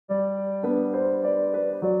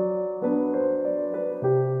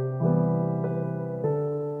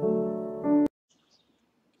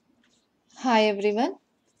Hi everyone.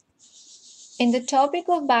 In the topic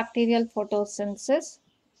of bacterial photosynthesis,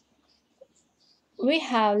 we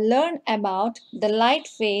have learned about the light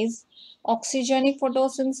phase, oxygenic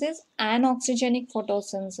photosynthesis and oxygenic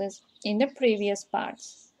photosynthesis in the previous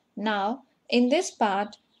parts. Now, in this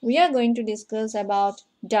part, we are going to discuss about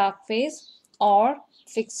dark phase or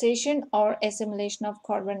fixation or assimilation of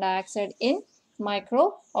carbon dioxide in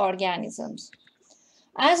microorganisms.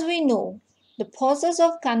 As we know, the process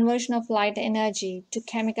of conversion of light energy to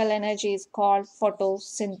chemical energy is called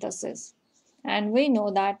photosynthesis. And we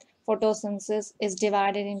know that photosynthesis is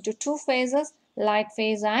divided into two phases, light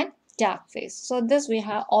phase and dark phase. So this we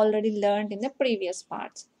have already learned in the previous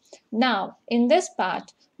parts. Now, in this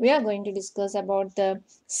part, we are going to discuss about the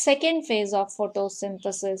second phase of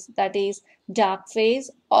photosynthesis, that is dark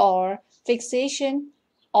phase or fixation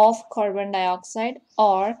of carbon dioxide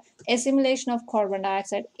or assimilation of carbon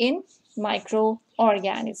dioxide in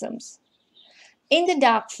microorganisms. In the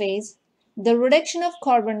dark phase, the reduction of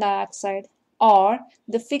carbon dioxide or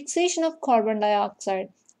the fixation of carbon dioxide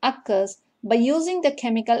occurs by using the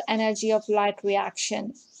chemical energy of light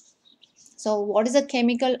reaction. So what is the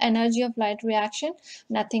chemical energy of light reaction?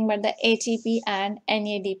 Nothing but the ATP and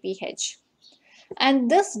NADPH.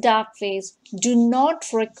 And this dark phase do not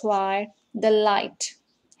require the light.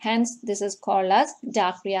 Hence, this is called as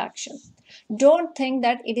dark reaction. Don't think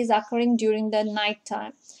that it is occurring during the night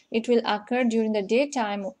time. It will occur during the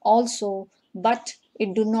daytime also, but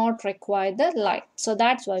it do not require the light. So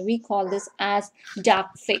that's why we call this as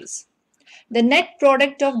dark phase. The net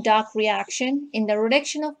product of dark reaction in the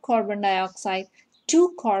reduction of carbon dioxide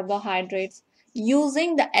to carbohydrates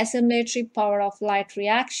using the assimilatory power of light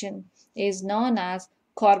reaction is known as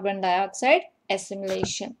carbon dioxide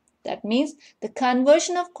assimilation. That means the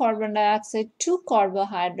conversion of carbon dioxide to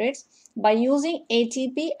carbohydrates by using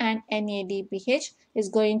ATP and NADPH is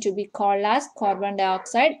going to be called as carbon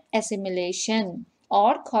dioxide assimilation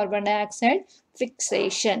or carbon dioxide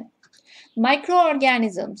fixation.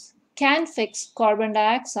 Microorganisms can fix carbon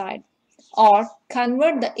dioxide or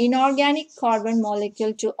convert the inorganic carbon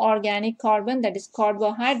molecule to organic carbon, that is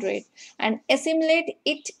carbohydrate, and assimilate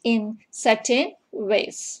it in certain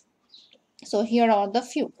ways. So here are the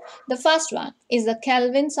few. The first one is the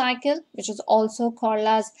Kelvin cycle, which is also called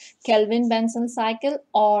as Kelvin-Benson cycle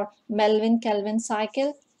or MELVIN-CALVIN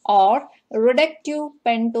cycle, or reductive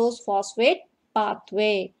pentose phosphate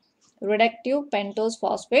pathway. Reductive pentose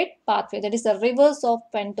phosphate pathway, that is the reverse of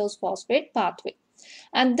pentose phosphate pathway.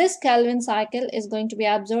 And this Kelvin cycle is going to be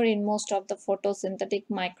observed in most of the photosynthetic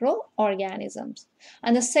microorganisms.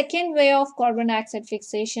 And the second way of carbon dioxide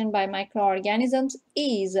fixation by microorganisms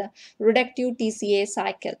is reductive Tca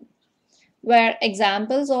cycle, where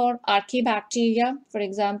examples are archaebacteria, for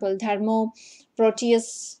example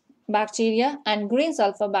Thermoproteus bacteria, and green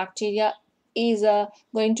sulfur bacteria is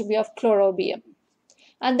going to be of chlorobium.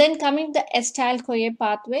 And then coming to the acetyl-CoA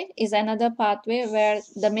pathway is another pathway where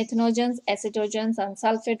the methanogens, acetogens and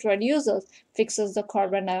sulfate reducers fixes the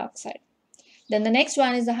carbon dioxide. Then the next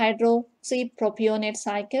one is the hydroxypropionate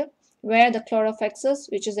cycle, where the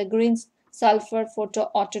chlorophyllus, which is a green sulfur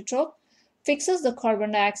photoautotrope, fixes the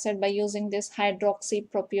carbon dioxide by using this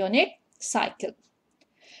hydroxypropionate cycle.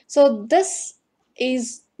 So this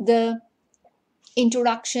is the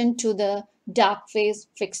introduction to the dark phase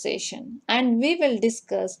fixation, and we will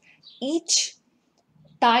discuss each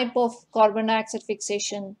type of carbon dioxide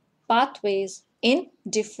fixation pathways in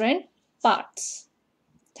different parts.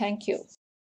 Thank you.